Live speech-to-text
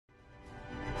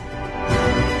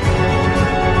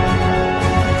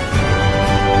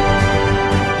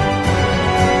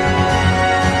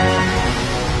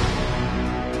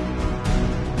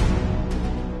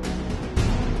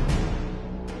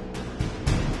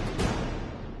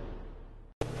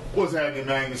What's happening,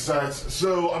 Magnus?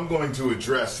 So I'm going to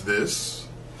address this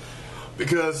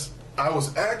because I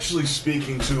was actually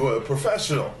speaking to a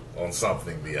professional on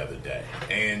something the other day,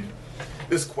 and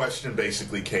this question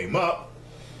basically came up,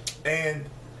 and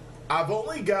I've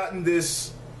only gotten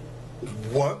this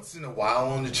once in a while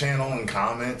on the channel in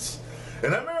comments,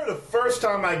 and I remember the first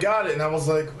time I got it and I was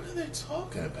like, what are they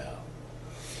talking about?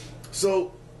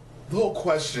 So the whole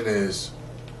question is,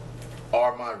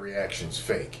 are my reactions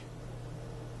fake?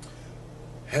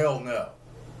 Hell no,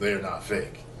 they're not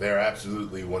fake. They're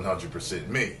absolutely 100%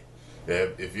 me.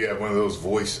 If you have one of those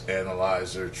voice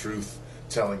analyzer truth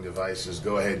telling devices,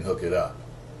 go ahead and hook it up,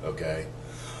 okay?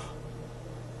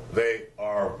 They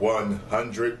are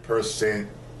 100%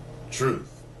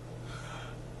 truth.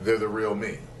 They're the real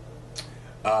me.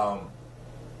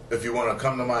 If you want to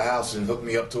come to my house and hook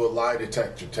me up to a lie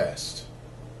detector test,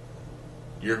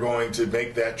 you're going to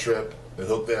make that trip and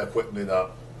hook that equipment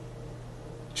up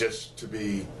just to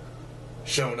be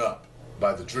shown up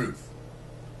by the truth.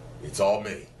 It's all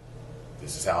me.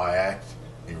 This is how I act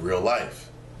in real life.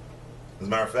 As a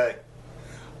matter of fact,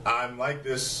 I'm like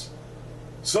this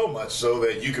so much so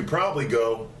that you could probably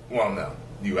go, well, no,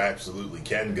 you absolutely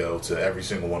can go to every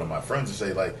single one of my friends and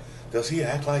say, like, does he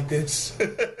act like this?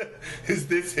 Is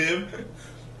this him?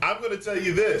 I'm going to tell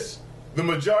you this. The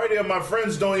majority of my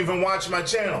friends don't even watch my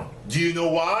channel. Do you know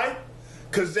why?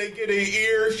 Because they get an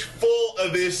ear full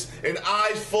of this and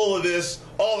eyes full of this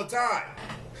all the time.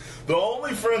 The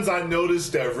only friends I notice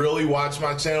that really watch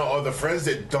my channel are the friends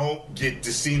that don't get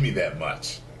to see me that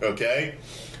much, okay?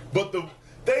 But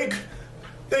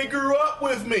they grew up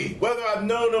with me. Whether I've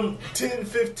known them 10,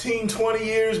 15, 20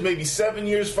 years, maybe 7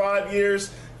 years, 5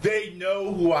 years, they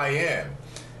know who I am.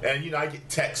 And, you know, I get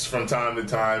texts from time to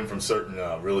time from certain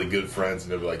really good friends,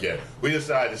 and they'll be like, yeah, we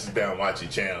decided to sit down and watch your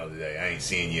channel today. I ain't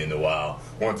seen you in a while.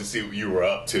 Wanted to see what you were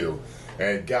up to.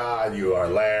 And, God, you are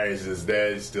hilarious. Is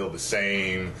that still the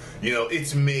same? You know,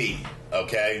 it's me,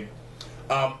 okay?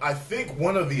 I think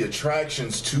one of the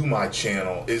attractions to my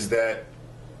channel is that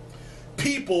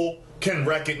people can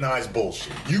recognize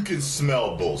bullshit. You can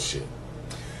smell bullshit.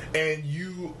 And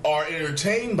you are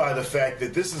entertained by the fact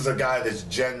that this is a guy that's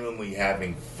genuinely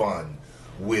having fun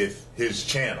with his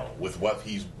channel, with what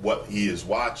he is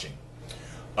watching.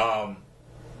 I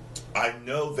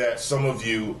know that some of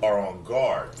you are on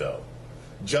guard, though,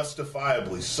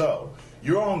 justifiably so.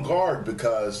 You're on guard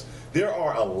because there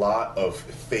are a lot of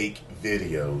fake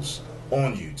videos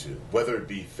on YouTube, whether it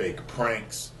be fake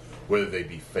pranks, whether they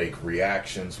be fake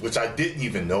reactions, which I didn't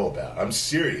even know about. I'm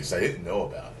serious, I didn't know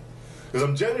about it.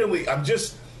 Because I'm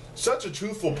just such a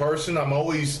truthful person. I'm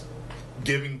always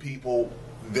giving people,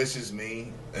 this is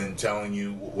me, and telling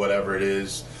you whatever it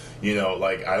is. You know,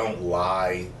 like, I don't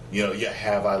lie. You know, yeah,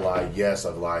 have I lied? Yes,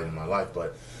 I've lied in my life.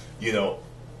 But, you know,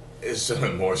 it's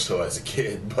something more so as a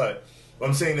kid. But what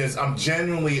I'm saying is I'm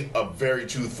genuinely a very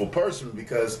truthful person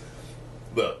because,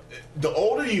 look, the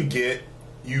older you get,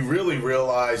 you really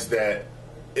realize that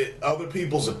other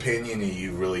people's opinion of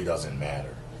you really doesn't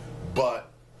matter. But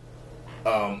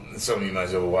some of you might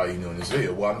say, well, why are you doing this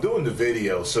video? Well, I'm doing the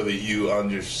video so that you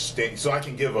understand, so I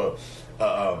can give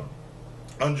a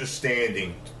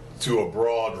understanding to a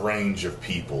broad range of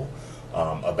people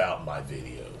about my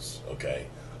videos, okay?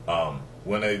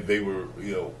 When they were,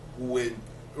 you know, when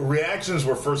reactions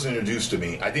were first introduced to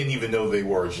me, I didn't even know they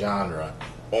were a genre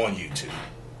on YouTube.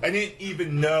 I didn't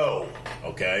even know,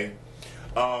 okay?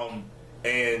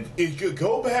 And if you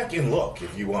go back and look,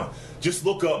 if you want, just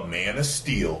look up Man of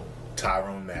Steel,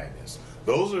 Tyrone Magnus.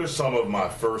 Those are some of my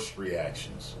first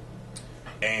reactions.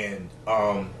 And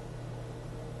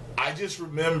I just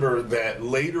remember that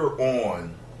later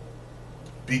on,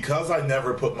 because I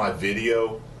never put the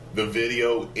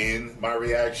video in my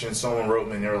reaction, someone wrote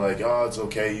me and they were like, oh, it's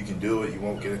okay, you can do it, you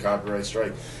won't get a copyright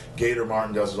strike. Gator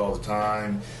Martin does it all the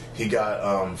time. He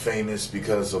got famous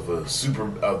because of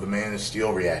the Man of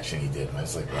Steel reaction he did. And I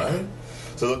was like, what?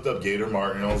 So I looked up Gator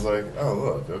Martin and I was like, oh,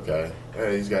 look, okay.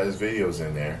 Hey, he's got his videos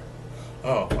in there.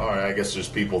 Oh, all right, I guess there's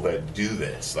people that do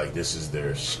this. Like, this is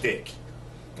their shtick.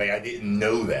 Like, I didn't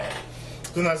know that.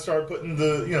 Then I started putting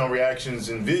the, you know, reactions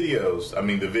in videos. I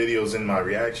mean, the videos in my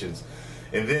reactions.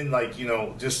 And then, like, you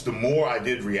know, just the more I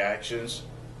did reactions,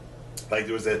 like,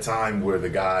 there was that time where the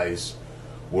guys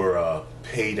were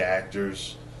paid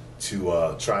actors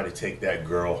to try to take that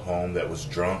girl home that was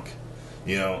drunk,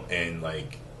 you know, and,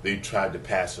 like, they tried to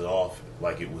pass it off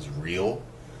like it was real.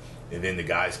 And then the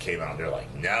guys came out and they're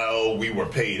like, no, we were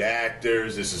paid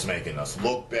actors. This is making us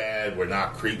look bad. We're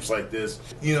not creeps like this.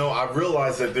 You know, I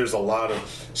realized that there's a lot of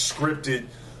scripted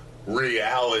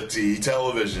reality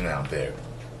television out there.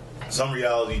 Some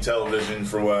reality television,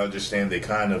 from what I understand, they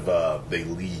kind of they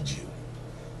lead you.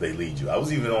 They lead you. I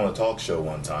was even on a talk show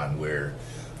one time where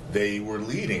they were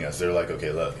leading us. They're like,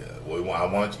 okay, look, I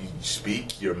want you to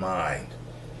speak your mind.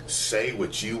 Say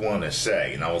what you want to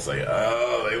say. And I was like,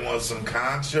 oh, they want some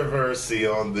controversy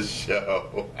on the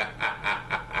show.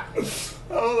 I was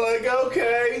like,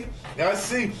 okay, I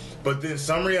see. But then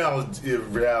some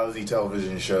reality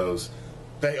television shows,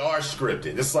 they are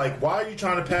scripted. It's like, why are you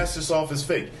trying to pass this off as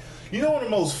fake? You know one of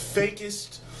the most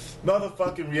fakest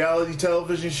motherfucking reality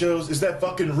television shows is that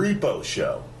fucking Repo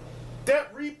show.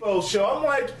 That Repo show, I'm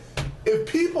like, if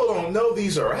people don't know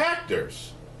these are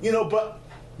actors, you know, but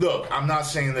look, I'm not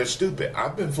saying they're stupid.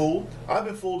 I've been fooled. I've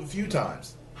been fooled a few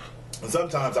times. And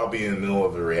sometimes I'll be in the middle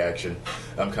of a reaction.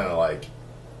 I'm kind of like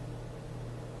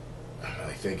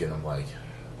thinking, I'm like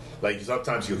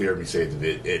sometimes you'll hear me say at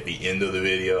the end of the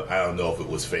video, I don't know if it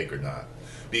was fake or not.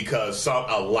 Because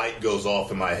a light goes off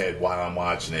in my head while I'm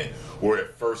watching it, where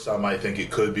at first I might think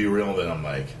it could be real, and then I'm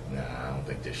like, nah, I don't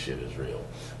think this shit is real.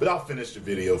 But I'll finish the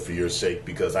video for your sake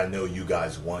because I know you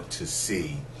guys want to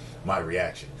see my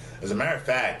reaction. As a matter of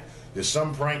fact, there's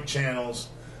some prank channels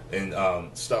and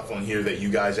stuff on here that you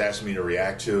guys ask me to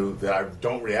react to that I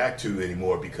don't react to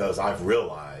anymore because I've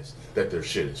realized that their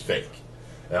shit is fake.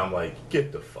 And I'm like,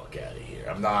 get the fuck out of here.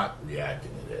 I'm not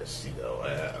reacting to this, you know.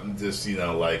 I'm just, you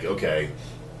know, like, okay,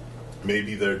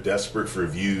 maybe they're desperate for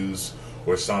views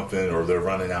or something, or they're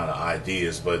running out of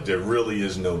ideas, but there really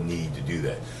is no need to do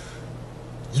that.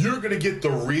 You're going to get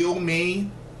the real me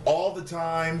all the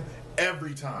time,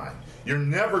 every time. You're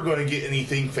never going to get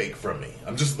anything fake from me.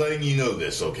 I'm just letting you know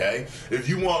this, okay? If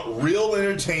you want real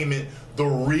entertainment, the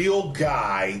real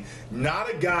guy,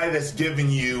 not a guy that's giving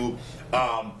you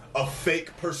a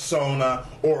fake persona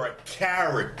or a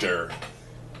character,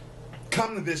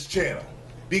 come to this channel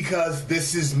because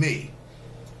this is me.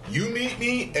 You meet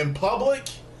me in public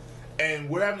and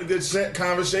we're having a good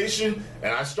conversation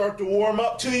and I start to warm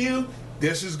up to you,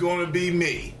 this is going to be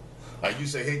me. Like you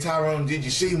say, hey Tyrone, did you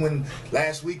see when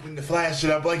last week when the Flash shit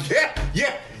up? Like, yeah.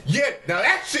 Now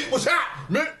that shit was hot.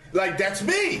 Like, that's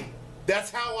me.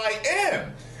 That's how I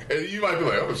am. And you might be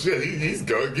like, oh shit, he's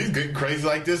getting crazy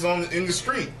like this in the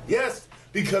street. Yes,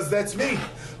 because that's me.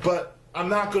 But I'm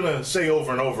not gonna say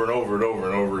over and over and over and over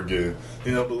and over again,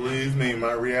 you know, believe me,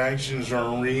 my reactions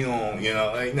are real. You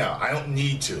know, like, no, I don't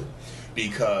need to,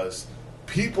 because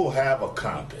people have a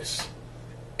compass.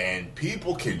 And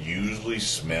people can usually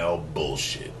smell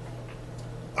bullshit.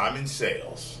 I'm in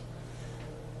sales.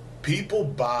 People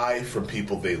buy from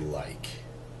people they like.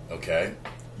 Okay?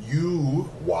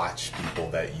 You watch people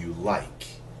that you like.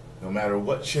 No matter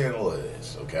what channel it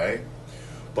is. Okay?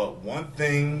 But one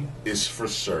thing is for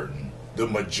certain. The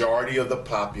majority of the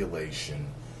population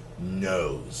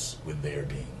knows when they're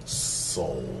being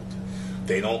sold.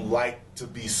 They don't like to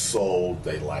be sold.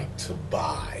 They like to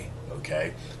buy.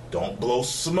 Okay? Don't blow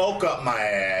smoke up my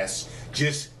ass.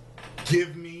 Just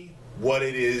give me what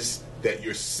it is that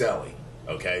you're selling,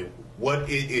 okay? What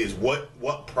it is,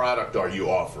 what product are you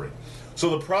offering?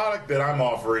 So the product that I'm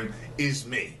offering is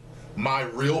me, my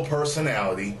real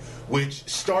personality, which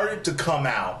started to come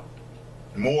out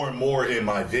more and more in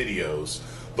my videos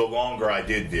the longer I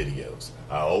did videos.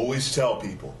 I always tell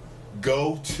people,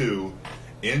 go to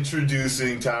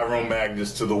Introducing Tyrone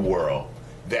Magnus to the World.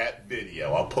 That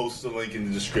video, I'll post the link in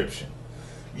the description.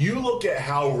 You look at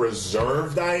how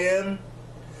reserved I am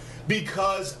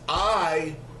because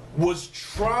I was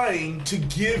trying to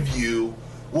give you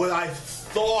what I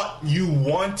thought you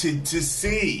wanted to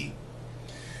see.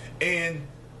 And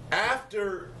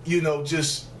after, you know,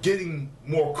 just getting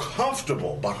more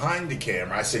comfortable behind the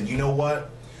camera, I said, you know what?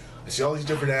 I see all these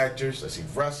different actors, I see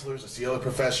wrestlers, I see other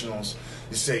professionals.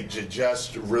 You say,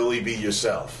 just really be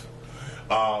yourself.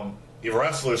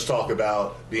 Wrestlers talk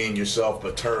about being yourself,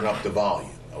 but turn up the volume,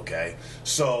 okay?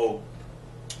 So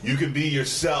you can be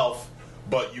yourself,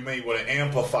 but you may want to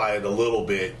amplify it a little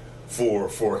bit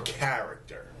for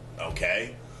character,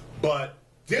 okay? But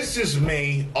this is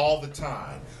me all the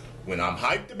time. When I'm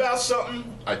hyped about something,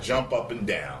 I jump up and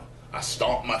down. I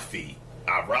stomp my feet.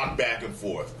 I rock back and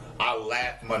forth. I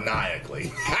laugh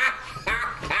maniacally.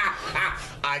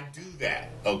 I do that,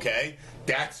 okay?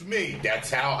 That's me.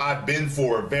 That's how I've been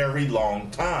for a very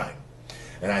long time.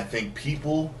 And I think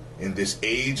people in this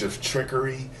age of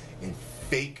trickery and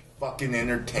fake fucking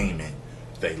entertainment,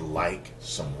 they like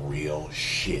some real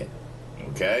shit,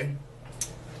 okay?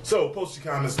 So post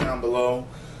your comments down below.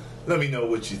 Let me know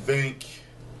what you think.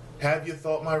 Have you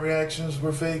thought my reactions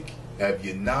were fake? Have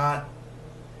you not?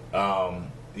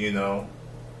 You know,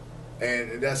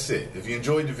 and that's it. If you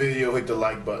enjoyed the video, hit the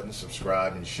like button,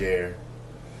 subscribe, and share.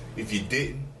 If you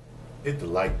didn't, hit the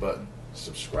like button,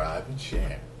 subscribe, and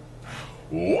share.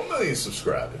 1 million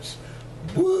subscribers.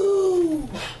 Woo!